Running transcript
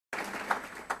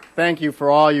thank you for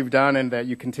all you've done and that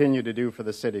you continue to do for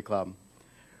the City Club.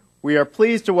 We are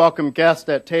pleased to welcome guests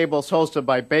at tables hosted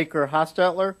by Baker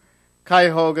Hostetler,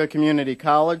 Cuyahoga Community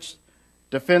College,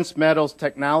 Defense Metals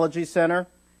Technology Center,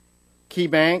 Key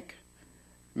Bank,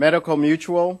 Medical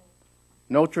Mutual,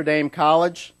 Notre Dame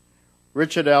College,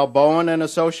 Richard L. Bowen and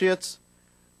Associates,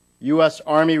 U.S.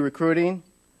 Army Recruiting,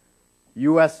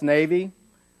 U.S. Navy,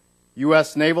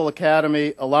 U.S. Naval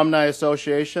Academy Alumni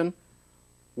Association,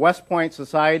 West Point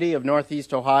Society of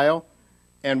Northeast Ohio,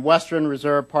 and Western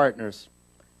Reserve Partners.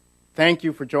 Thank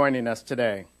you for joining us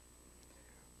today.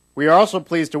 We are also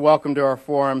pleased to welcome to our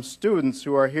forum students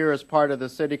who are here as part of the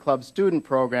City Club student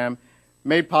program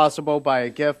made possible by a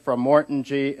gift from Morton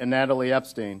G. and Natalie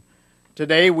Epstein.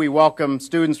 Today we welcome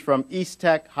students from East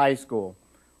Tech High School.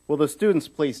 Will the students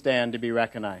please stand to be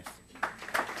recognized?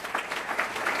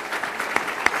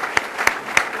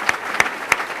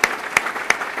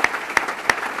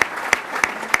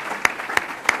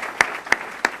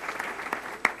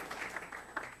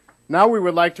 Now we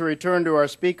would like to return to our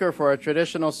speaker for a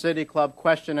traditional City Club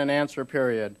question and answer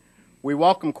period. We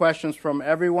welcome questions from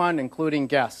everyone, including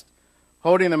guests.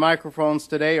 Holding the microphones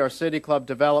today are City Club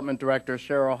Development Director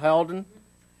Cheryl Helden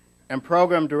and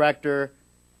Program Director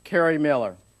Carrie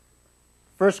Miller.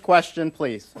 First question,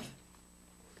 please.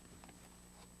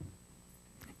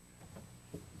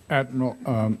 Admiral,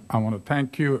 I want to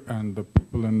thank you and the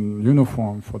people in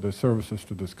uniform for their services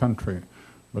to this country.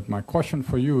 But my question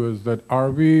for you is that are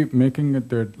we making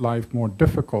their life more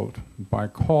difficult by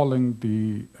calling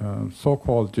the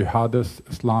so-called jihadists,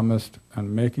 Islamists,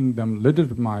 and making them,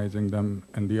 legitimizing them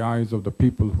in the eyes of the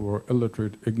people who are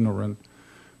illiterate, ignorant,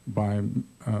 by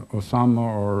Osama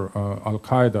or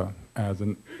Al-Qaeda as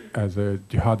a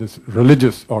jihadist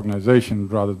religious organization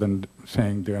rather than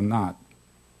saying they're not?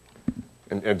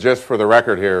 And just for the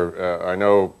record here, I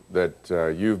know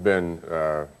that you've been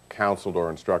counseled or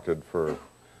instructed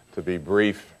to be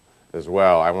brief as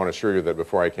well. I want to assure you that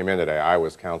before I came in today, I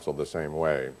was counseled the same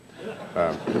way.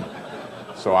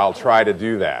 So I'll try to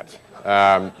do that.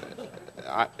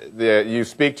 You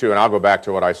speak to, and I'll go back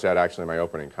to what I said actually in my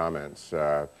opening comments.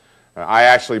 I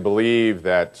actually believe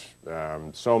that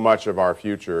so much of our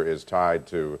future is tied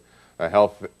to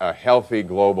a healthy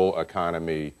global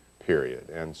economy, period.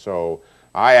 And so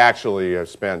I actually have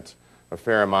spent a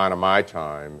fair amount of my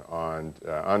time on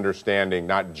understanding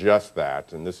not just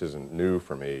that, and this isn't new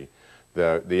for me,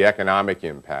 the economic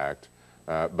impact,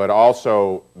 but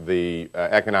also the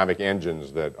economic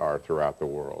engines that are throughout the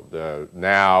world,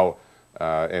 now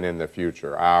and in the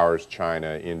future, ours,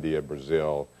 China, India,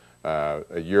 Brazil,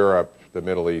 Europe, the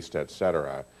Middle East,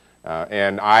 etc.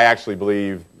 And I actually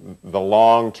believe the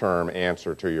long-term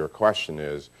answer to your question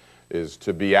is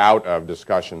to be out of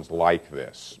discussions like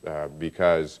this,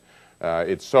 because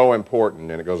it's so important,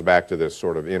 and it goes back to this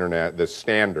sort of internet, this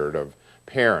standard of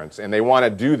parents, and they want to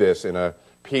do this in a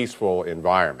peaceful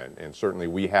environment, and certainly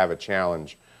we have a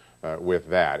challenge with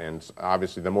that. And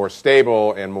obviously the more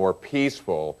stable and more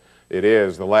peaceful it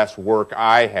is, the less work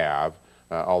I have,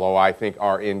 although I think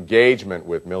our engagement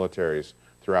with militaries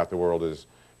throughout the world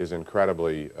is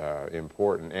incredibly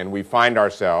important. And we find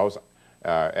ourselves,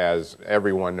 as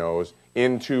everyone knows,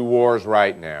 in two wars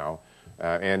right now,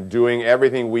 and doing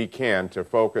everything we can to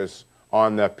focus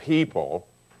on the people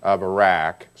of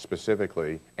Iraq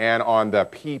specifically and on the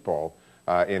people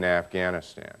in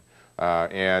Afghanistan.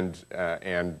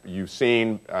 And you've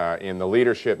seen in the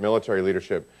leadership, military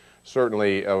leadership,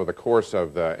 certainly over the course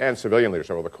of and civilian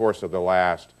leadership over the course of the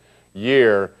last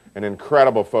year, an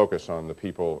incredible focus on the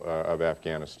people of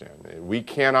Afghanistan. We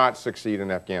cannot succeed in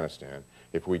Afghanistan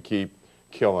if we keep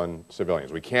killing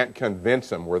civilians. We can't convince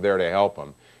them we're there to help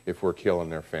them if we're killing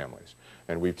their families.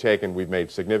 And we've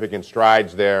made significant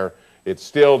strides there. It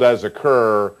still does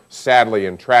occur, sadly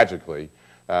and tragically,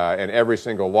 and every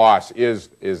single loss is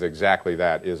exactly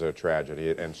that, is a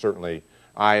tragedy, and certainly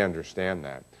I understand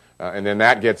that. And then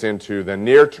that gets into the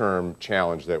near-term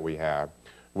challenge that we have,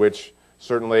 which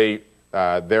certainly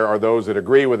there are those that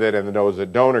agree with it and those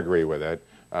that don't agree with it,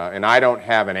 and I don't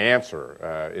have an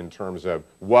answer in terms of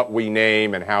what we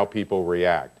name and how people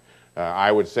react.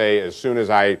 I would say as soon as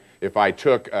if I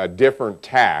took a different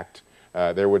tact,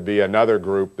 there would be another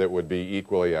group that would be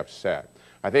equally upset.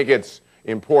 I think it's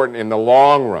important in the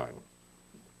long run.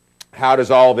 How does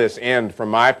all this end from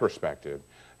my perspective?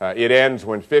 It ends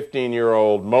when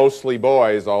 15-year-old, mostly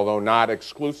boys, although not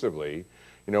exclusively,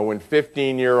 when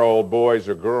 15-year-old boys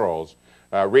or girls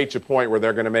reach a point where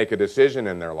they're going to make a decision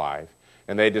in their life,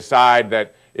 and they decide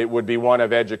that it would be one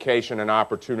of education and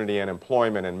opportunity and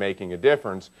employment and making a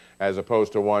difference, as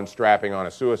opposed to one strapping on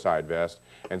a suicide vest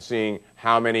and seeing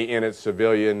how many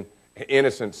innocent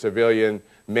innocent civilian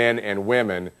men and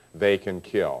women they can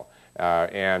kill. That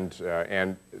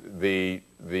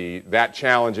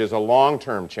challenge is a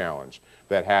long-term challenge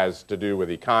that has to do with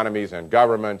economies and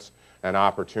governments and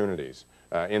opportunities.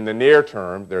 In the near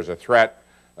term, there's a threat,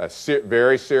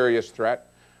 very serious threat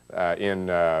in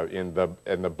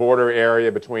the border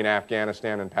area between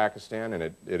Afghanistan and Pakistan, and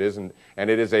it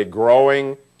is a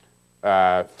growing.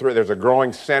 There's a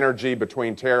growing synergy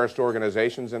between terrorist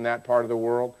organizations in that part of the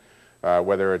world,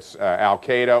 whether it's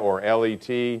Al-Qaeda or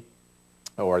LET,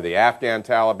 or the Afghan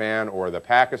Taliban, or the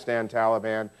Pakistan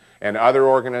Taliban, and other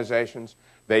organizations.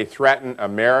 They threaten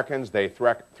Americans, they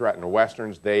threaten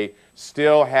Westerns. They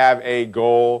still have a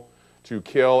goal to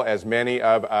kill as many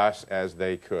of us as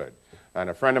they could. And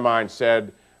a friend of mine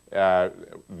said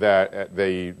certainly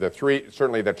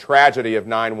the tragedy of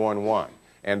 9/11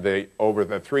 and over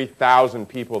the 3,000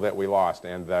 people that we lost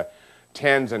and the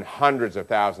tens and hundreds of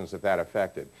thousands that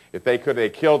affected. If they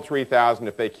killed 3,000,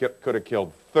 if they could have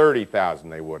killed 30,000,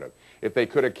 they would have. If they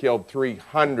could have killed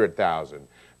 300,000,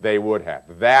 they would have.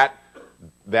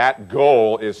 That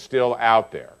goal is still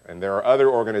out there, and there are other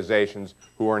organizations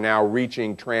who are now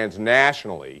reaching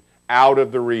transnationally out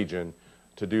of the region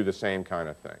to do the same kind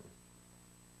of thing.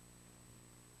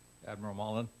 Admiral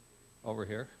Mullen, over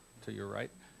here to your right.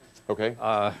 Okay.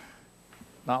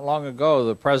 Not long ago,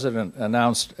 the President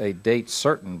announced a date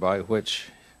certain by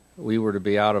which we were to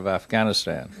be out of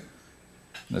Afghanistan.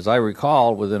 And as I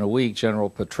recall, within a week, General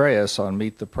Petraeus on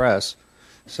Meet the Press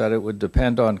said it would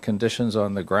depend on conditions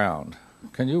on the ground.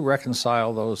 Can you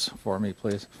reconcile those for me,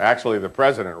 please? Actually, the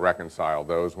President reconciled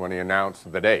those when he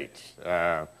announced the date.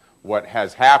 What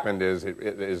has happened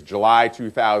is July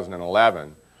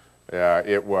 2011,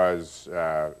 it was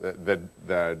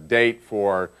the date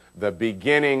for the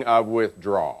beginning of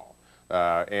withdrawal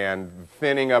and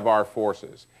thinning of our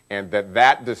forces, and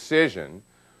that decision,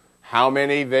 how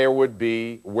many there would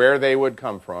be, where they would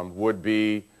come from, would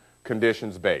be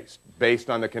conditions-based, based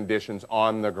on the conditions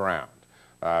on the ground.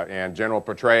 And General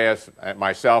Petraeus,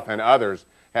 myself, and others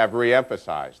have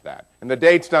reemphasized that. And the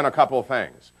date's done a couple of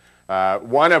things,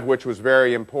 one of which was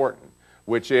very important,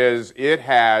 which is it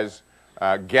has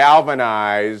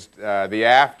galvanized the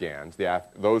Afghans,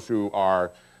 those who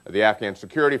are the Afghan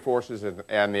security forces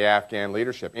and the Afghan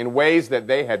leadership, in ways that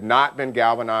they had not been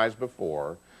galvanized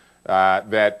before,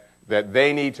 that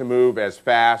they need to move as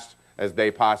fast as they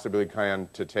possibly can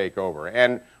to take over.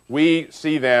 And we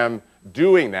see them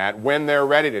doing that when they're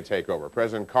ready to take over.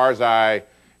 President Karzai,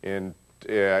 in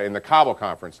the Kabul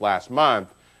conference last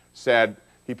month, said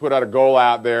he put out a goal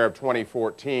out there of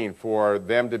 2014 for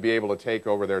them to be able to take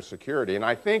over their security. And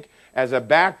I think as a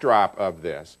backdrop of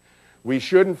this, we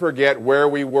shouldn't forget where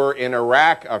we were in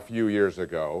Iraq a few years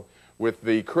ago with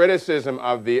the criticism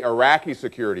of the Iraqi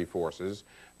security forces,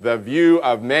 the view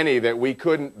of many that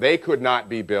they could not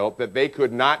be built, that they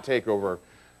could not take over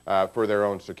for their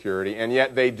own security, and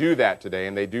yet they do that today,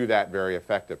 and they do that very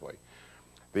effectively.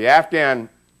 The Afghan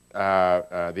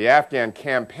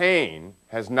campaign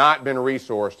has not been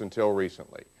resourced until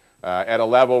recently at a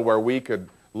level where we could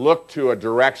look to a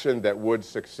direction that would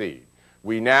succeed.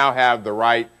 We now have the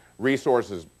right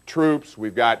resources, troops.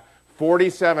 We've got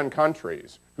 47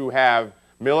 countries who have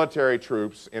military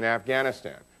troops in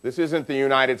Afghanistan. This isn't the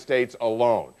United States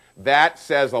alone. That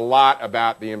says a lot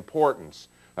about the importance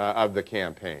of the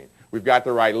campaign. We've got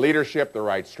the right leadership, the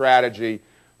right strategy,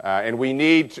 and we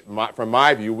need, from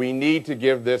my view, we need to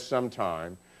give this some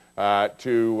time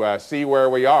to see where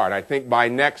we are. And I think by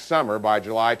next summer, by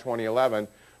July 2011,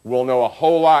 we'll know a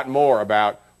whole lot more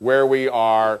about where we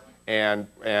are and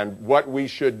what we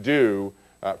should do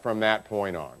from that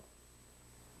point on.